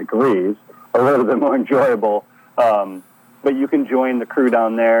 111 degrees, a little bit more enjoyable. But you can join the crew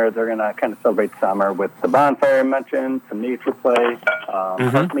down there. They're going to kind of celebrate summer with the bonfire I mentioned, some nature play,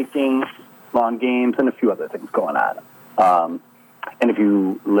 park making, lawn games, and a few other things going on. And if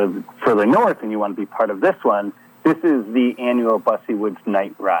you live further north and you want to be part of this one, this is the annual Bussy Woods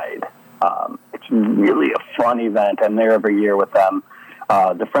Night Ride. It's really a fun event. I'm there every year with them.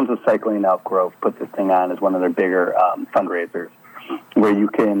 The Friends of Cycling Elk Grove put this thing on as one of their bigger fundraisers, where you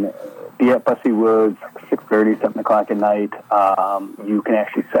can be at Bussy Woods 6:30, 7 o'clock at night. You can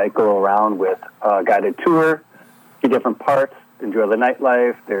actually cycle around with a guided tour, see different parts, enjoy the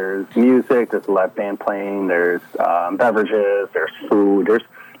nightlife. There's music, there's a live band playing, there's beverages, there's food. There's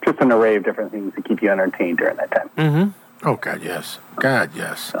just an array of different things to keep you entertained during that time. Oh, God, yes. God,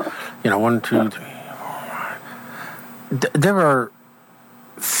 yes. 1, 2, 3, 4, 5. There are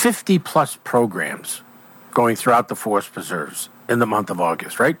 50-plus programs going throughout the forest preserves in the month of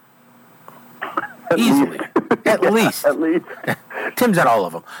August, right? Easily. At least. Tim's at all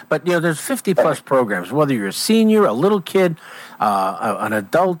of them. But, there's 50-plus programs, whether you're a senior, a little kid, an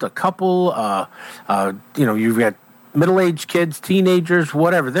adult, a couple, you've got middle-aged kids, teenagers,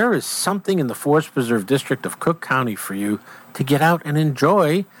 whatever. There is something in the Forest Preserve District of Cook County for you to get out and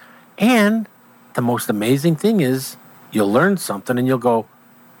enjoy. And the most amazing thing is you'll learn something and you'll go,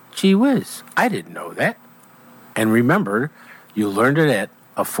 gee whiz, I didn't know that. And remember, you learned it at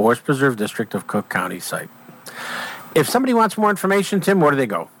a Forest Preserve District of Cook County site. If somebody wants more information, Tim, where do they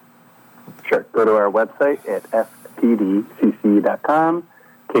go? Sure. Go to our website at spdcc.com.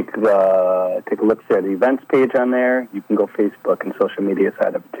 Take a look at the events page on there. You can go Facebook and social media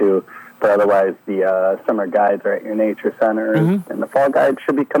side of it too. But otherwise, the summer guides are at your nature centers, and the fall guide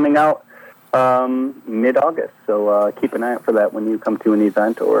should be coming out mid-August. So keep an eye out for that when you come to an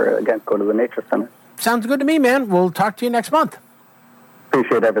event or, again, go to the nature center. Sounds good to me, man. We'll talk to you next month.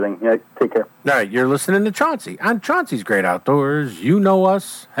 Appreciate everything. Yeah, take care. All right, you're listening to Chauncey on Chauncey's Great Outdoors. You know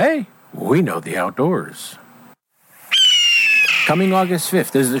us. Hey, we know the outdoors. Coming August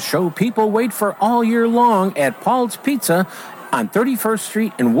 5th is the show people wait for all year long at Paul's Pizza on 31st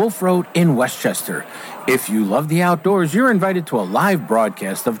Street and Wolf Road in Westchester. If you love the outdoors, you're invited to a live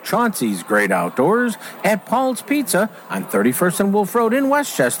broadcast of Chauncey's Great Outdoors at Paul's Pizza on 31st and Wolf Road in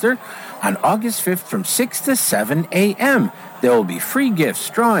Westchester on August 5th from 6 to 7 a.m. There will be free gifts,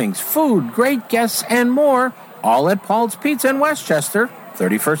 drawings, food, great guests, and more, all at Paul's Pizza in Westchester,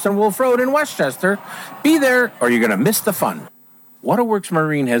 31st and Wolf Road in Westchester. Be there or you're going to miss the fun. Waterworks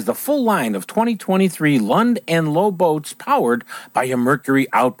Marine has the full line of 2023 Lund and Low boats powered by a Mercury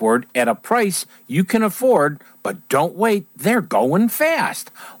outboard at a price you can afford, but don't wait, they're going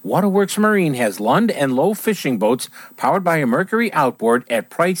fast. Waterworks Marine has Lund and Low fishing boats powered by a Mercury outboard at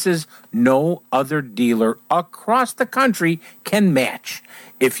prices no other dealer across the country can match.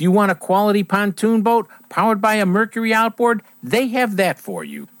 If you want a quality pontoon boat powered by a Mercury outboard, they have that for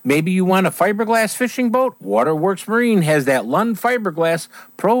you. Maybe you want a fiberglass fishing boat? Waterworks Marine has that Lund Fiberglass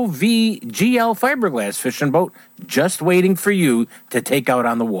Pro V GL fiberglass fishing boat just waiting for you to take out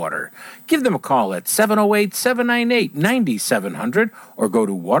on the water. Give them a call at 708-798-9700 or go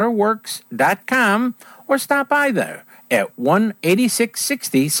to waterworks.com or stop by there at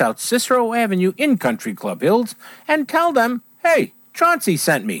 18660 South Cicero Avenue in Country Club Hills and tell them, hey, Chauncey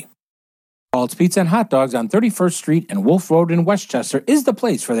sent me. Paul's Pizza and Hot Dogs on 31st Street and Wolf Road in Westchester is the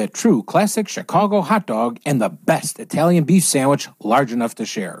place for that true classic Chicago hot dog and the best Italian beef sandwich large enough to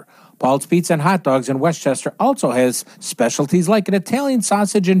share. Paul's Pizza and Hot Dogs in Westchester also has specialties like an Italian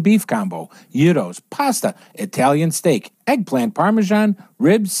sausage and beef combo, gyros, pasta, Italian steak, eggplant parmesan,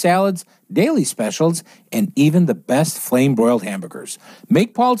 ribs, salads, daily specials, and even the best flame-broiled hamburgers.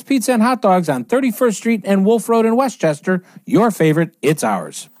 Make Paul's Pizza and Hot Dogs on 31st Street and Wolf Road in Westchester your favorite, it's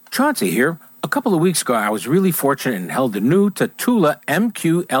ours. Chauncey here. A couple of weeks ago, I was really fortunate and held the new Tatula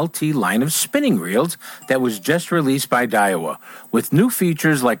MQLT line of spinning reels that was just released by Daiwa, with new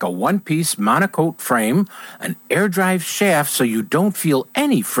features like a one-piece monocoque frame, an air drive shaft so you don't feel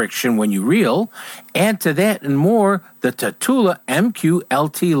any friction when you reel. Add to that and more, the Tatula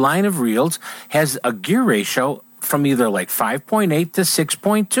MQLT line of reels has a gear ratio from either like 5.8 to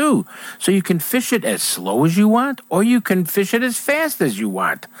 6.2. So you can fish it as slow as you want, or you can fish it as fast as you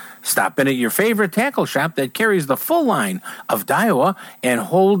want. Stop in at your favorite tackle shop that carries the full line of Daiwa and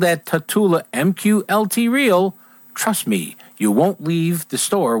hold that Tatula MQLT reel. Trust me, you won't leave the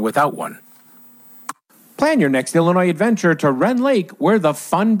store without one. Plan your next Illinois adventure to Wren Lake, where the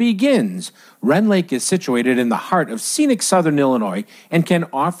fun begins. Wren Lake is situated in the heart of scenic southern Illinois and can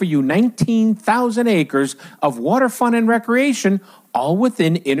offer you 19,000 acres of water fun and recreation, all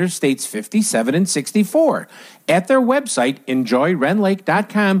within Interstates 57 and 64. At their website,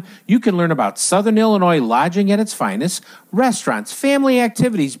 enjoywrenlake.com, you can learn about southern Illinois lodging at its finest, restaurants, family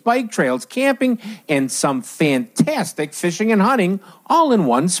activities, bike trails, camping, and some fantastic fishing and hunting, all in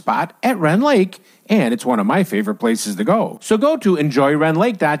one spot at Wren Lake. And it's one of my favorite places to go. So go to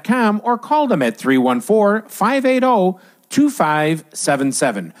enjoywrenlake.com or call them at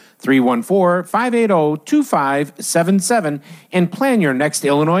 314-580-2577. 314-580-2577 and plan your next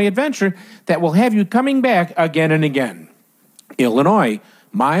Illinois adventure that will have you coming back again and again. Illinois,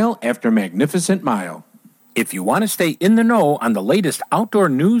 mile after magnificent mile. If you want to stay in the know on the latest outdoor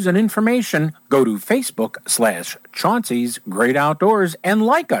news and information, go to Facebook/Chauncey's Great Outdoors and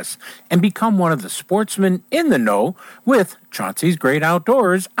like us and become one of the sportsmen in the know with Chauncey's Great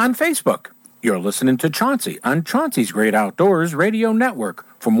Outdoors on Facebook. You're listening to Chauncey on Chauncey's Great Outdoors Radio Network.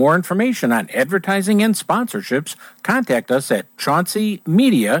 For more information on advertising and sponsorships, contact us at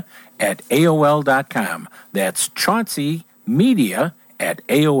chaunceymedia@aol.com. That's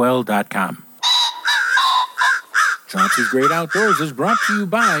chaunceymedia@aol.com. Chauncey's Great Outdoors is brought to you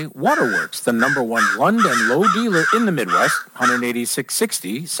by Waterworks, the #1 Lund and Low dealer in the Midwest,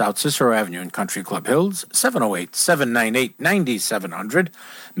 18660 South Cicero Avenue in Country Club Hills, 708-798-9700.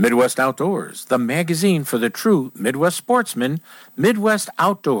 Midwest Outdoors, the magazine for the true Midwest sportsman,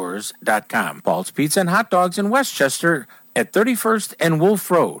 MidwestOutdoors.com. Paul's Pizza and Hot Dogs in Westchester at 31st and Wolf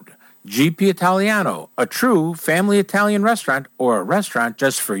Road. GP Italiano, a true family Italian restaurant or a restaurant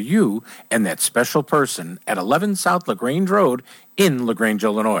just for you and that special person at 11 South LaGrange Road in LaGrange,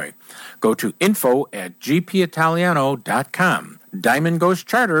 Illinois. Go to info@gpitaliano.com.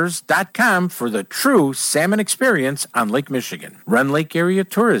 DiamondGhostCharters.com for the true salmon experience on Lake Michigan. Wren Lake Area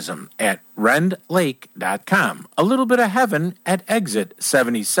Tourism at wrenlake.com. A little bit of heaven at exit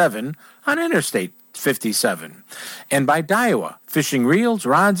 77 on Interstate 57. And by Daiwa, fishing reels,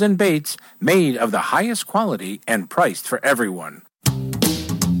 rods, and baits made of the highest quality and priced for everyone.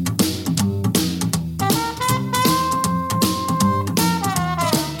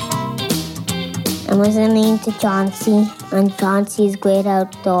 I'm listening to Chauncey on Chauncey's Great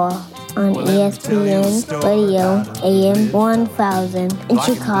Outdoor. on ESPN Radio AM 1000 in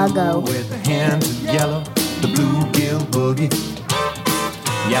Chicago. With the hand yellow, the bluegill boogie.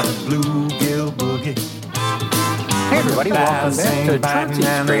 Yeah, the bluegill boogie. Hey everybody, welcome back to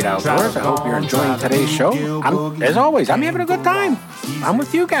Chauncey's Great Outdoors. I hope you're enjoying today's show. As always, I'm having a good time. I'm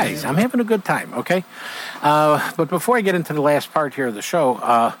with you guys. I'm having a good time, okay? But before I get into the last part here of the show,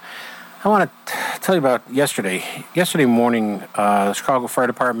 I want to tell you about yesterday. Yesterday morning, the Chicago Fire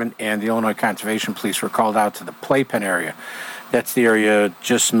Department and the Illinois Conservation Police were called out to the Playpen area. That's the area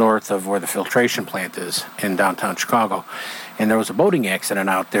just north of where the filtration plant is in downtown Chicago. And there was a boating accident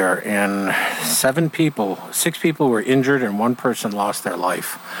out there, and 6 people were injured, and 1 person lost their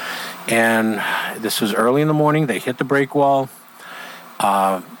life. And this was early in the morning. They hit the brake wall.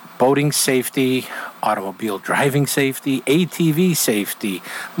 Boating safety, automobile driving safety, ATV safety,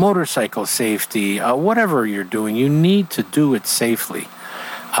 motorcycle safety, whatever you're doing, you need to do it safely.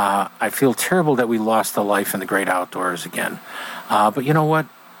 I feel terrible that we lost a life in the great outdoors again. But you know what?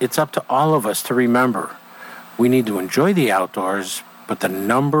 It's up to all of us to remember. We need to enjoy the outdoors, but the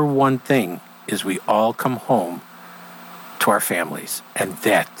number one thing is we all come home to our families, and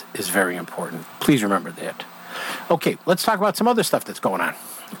that is very important. Please remember that. Okay, let's talk about some other stuff that's going on.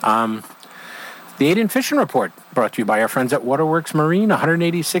 The 8-in Fishing Report, brought to you by our friends at Waterworks Marine,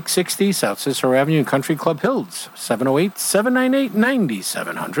 18660 South Cicero Avenue in Country Club Hills,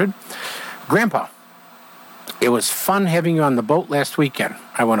 708-798-9700. Grandpa, it was fun having you on the boat last weekend.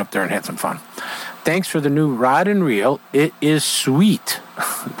 I went up there and had some fun. Thanks for the new rod and reel. It is sweet.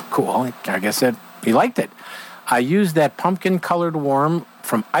 Cool. I guess that he liked it. I used that pumpkin-colored worm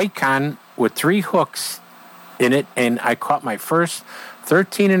from Icon with 3 hooks in it, and I caught my first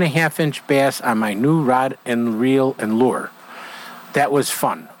 13.5-inch bass on my new rod and reel and lure. That was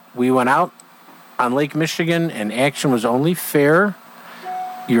fun. We went out on Lake Michigan, and action was only fair.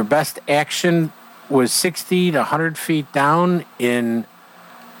 Your best action was 60 to 100 feet down in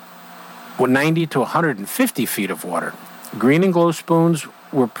 90 to 150 feet of water. Green and glow spoons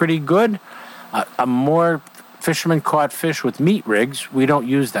were pretty good. More fishermen caught fish with meat rigs. We don't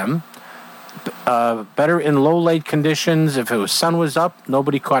use them. Better in low light conditions. If sun was up,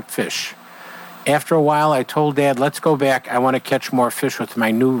 nobody caught fish. After a while, I told Dad, let's go back. I want to catch more fish with my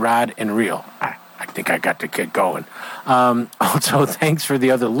new rod and reel. I think I got the kid going. Also, thanks for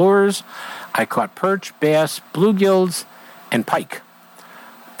the other lures. I caught perch, bass, bluegills, and pike.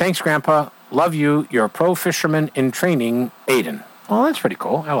 Thanks, Grandpa. Love you. You're a pro fisherman in training, Aiden. Well, that's pretty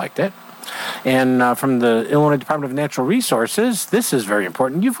cool. I like that. And from the Illinois Department of Natural Resources, this is very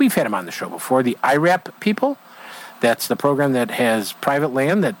important. We've had them on the show before. The IRAP people, that's the program that has private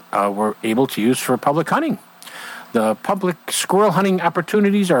land that we're able to use for public hunting. The public squirrel hunting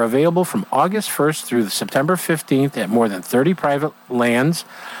opportunities are available from August 1st through September 15th at more than 30 private lands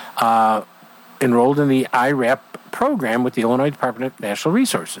enrolled in the IRAP program with the Illinois Department of Natural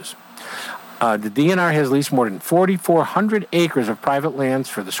Resources. The DNR has leased more than 4,400 acres of private lands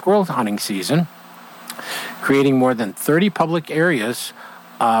for the squirrel hunting season, creating more than 30 public areas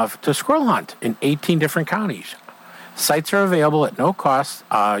to squirrel hunt in 18 different counties. Sites are available at no cost.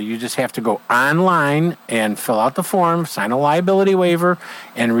 You just have to go online and fill out the form, sign a liability waiver,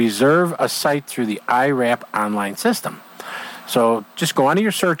 and reserve a site through the IRAP online system. So just go onto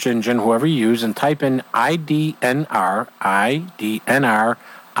your search engine, whoever you use, and type in IDNR,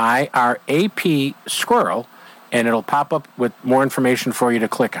 IRAP squirrel, and it'll pop up with more information for you to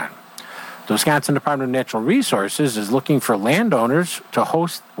click on. The Wisconsin Department of Natural Resources is looking for landowners to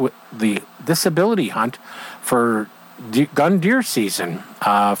host the disability hunt for gun deer season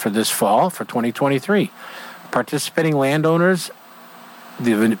for this fall for 2023. Participating landowners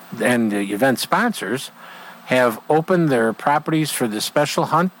and the event sponsors have opened their properties for this special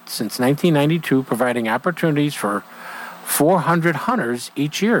hunt since 1992, providing opportunities for 400 hunters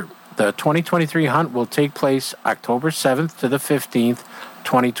each year. The 2023 hunt will take place October 7th to the 15th,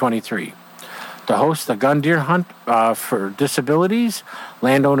 2023. To host the gun deer hunt for disabilities,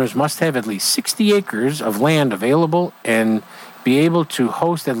 landowners must have at least 60 acres of land available and be able to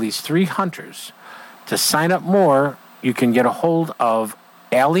host at least 3 hunters. To sign up more, you can get a hold of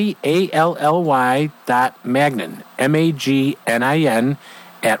Allie, ALLY.Magnin, MAGNIN,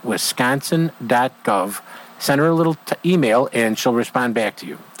 at wisconsin.gov. Send her a little email, and she'll respond back to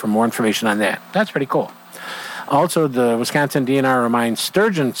you for more information on that. That's pretty cool. Also, the Wisconsin DNR reminds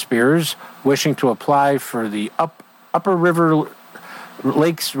sturgeon spearers wishing to apply for the Upper River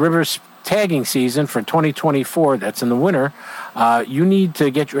Lakes Rivers tagging season for 2024, that's in the winter, you need to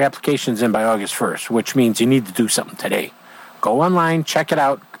get your applications in by August 1st, which means you need to do something today. Go online, check it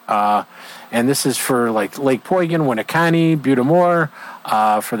out, And this is for like Lake Poygan, Winneconne, Butte-des-Morts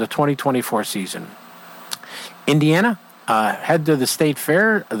for the 2024 season. Indiana, head to the state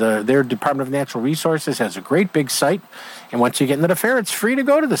fair. Their Department of Natural Resources has a great big site. And once you get into the fair, it's free to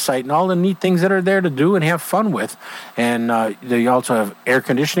go to the site and all the neat things that are there to do and have fun with. And they also have air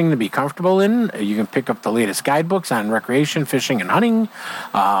conditioning to be comfortable in. You can pick up the latest guidebooks on recreation, fishing, and hunting.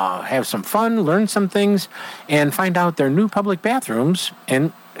 Have some fun, learn some things, and find out their new public bathrooms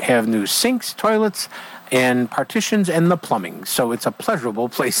and have new sinks, toilets, and partitions and the plumbing. So it's a pleasurable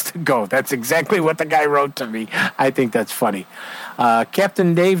place to go. That's exactly what the guy wrote to me. I think that's funny.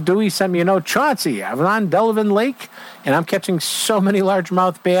 Captain Dave Dewey sent me a note. Chauncey, I'm on Delavan Lake, and I'm catching so many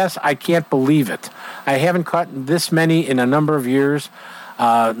largemouth bass, I can't believe it. I haven't caught this many in a number of years.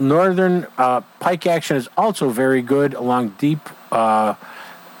 Northern pike action is also very good along deep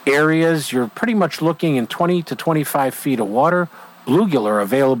areas. You're pretty much looking in 20 to 25 feet of water. Bluegill are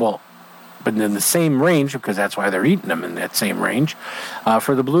available, but in the same range, because that's why they're eating them in that same range.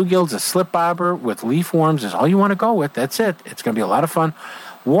 For the bluegills, a slip bobber with leaf worms is all you want to go with. That's it. It's going to be a lot of fun.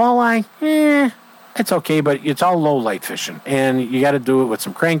 Walleye, it's okay, but it's all low light fishing, and you got to do it with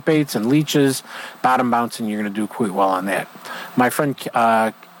some crankbaits and leeches, bottom bouncing. You're going to do quite well on that. My friend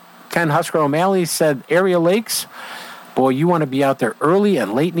Ken Husker O'Malley said area lakes. Boy, you want to be out there early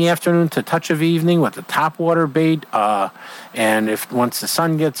and late in the afternoon to touch of evening with the topwater bait. And if once the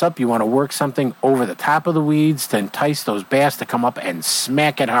sun gets up, you want to work something over the top of the weeds to entice those bass to come up and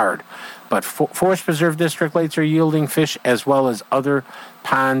smack it hard. But Forest Preserve District lakes are yielding fish as well as other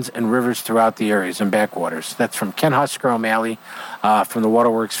ponds and rivers throughout the areas and backwaters. That's from Ken Husker O'Malley from the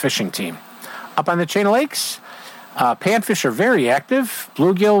Waterworks fishing team. Up on the chain of lakes, panfish are very active.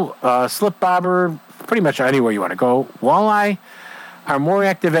 Bluegill, slip bobber, pretty much anywhere you want to go. Walleye are more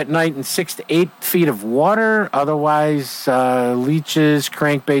active at night in 6 to 8 feet of water. Otherwise, leeches,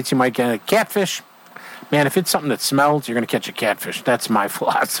 crankbaits, you might get a catfish. Man, if it's something that smells, you're going to catch a catfish. That's my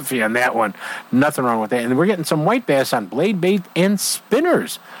philosophy on that one. Nothing wrong with that. And we're getting some white bass on blade bait and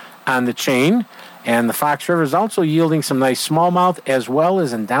spinners on the chain. And the Fox River is also yielding some nice smallmouth, as well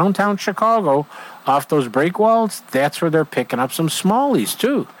as in downtown Chicago, off those breakwalls. That's where they're picking up some smallies,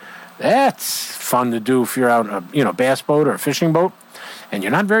 too. That's fun to do if you're out in a bass boat or a fishing boat, and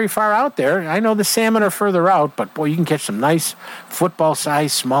you're not very far out there. I know the salmon are further out, but boy, you can catch some nice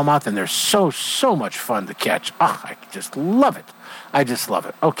football-sized smallmouth, and they're so much fun to catch. Oh, I just love it. I just love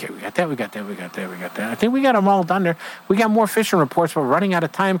it. Okay, we got that. I think we got them all done there. We got more fishing reports, but we're running out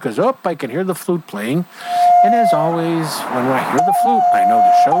of time because, I can hear the flute playing. And as always, when I hear the flute, I know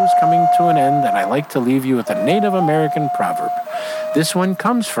the show's coming to an end, and I like to leave you with a Native American proverb. This one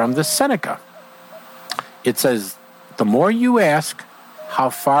comes from the Seneca. It says, the more you ask how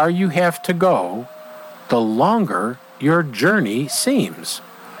far you have to go, the longer your journey seems.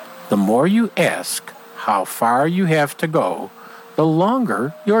 The more you ask how far you have to go, the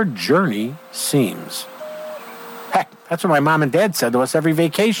longer your journey seems. Heck, that's what my mom and dad said to us every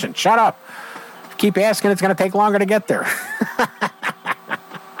vacation. Shut up. Keep asking, it's going to take longer to get there.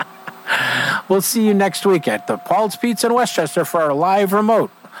 We'll see you next week at the Paul's Pizza in Westchester for our live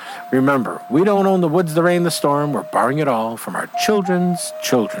remote. Remember, we don't own the woods, the rain, the storm. We're borrowing it all from our children's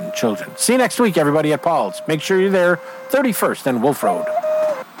children. See you next week, everybody, at Paul's. Make sure you're there, 31st and Wolf Road.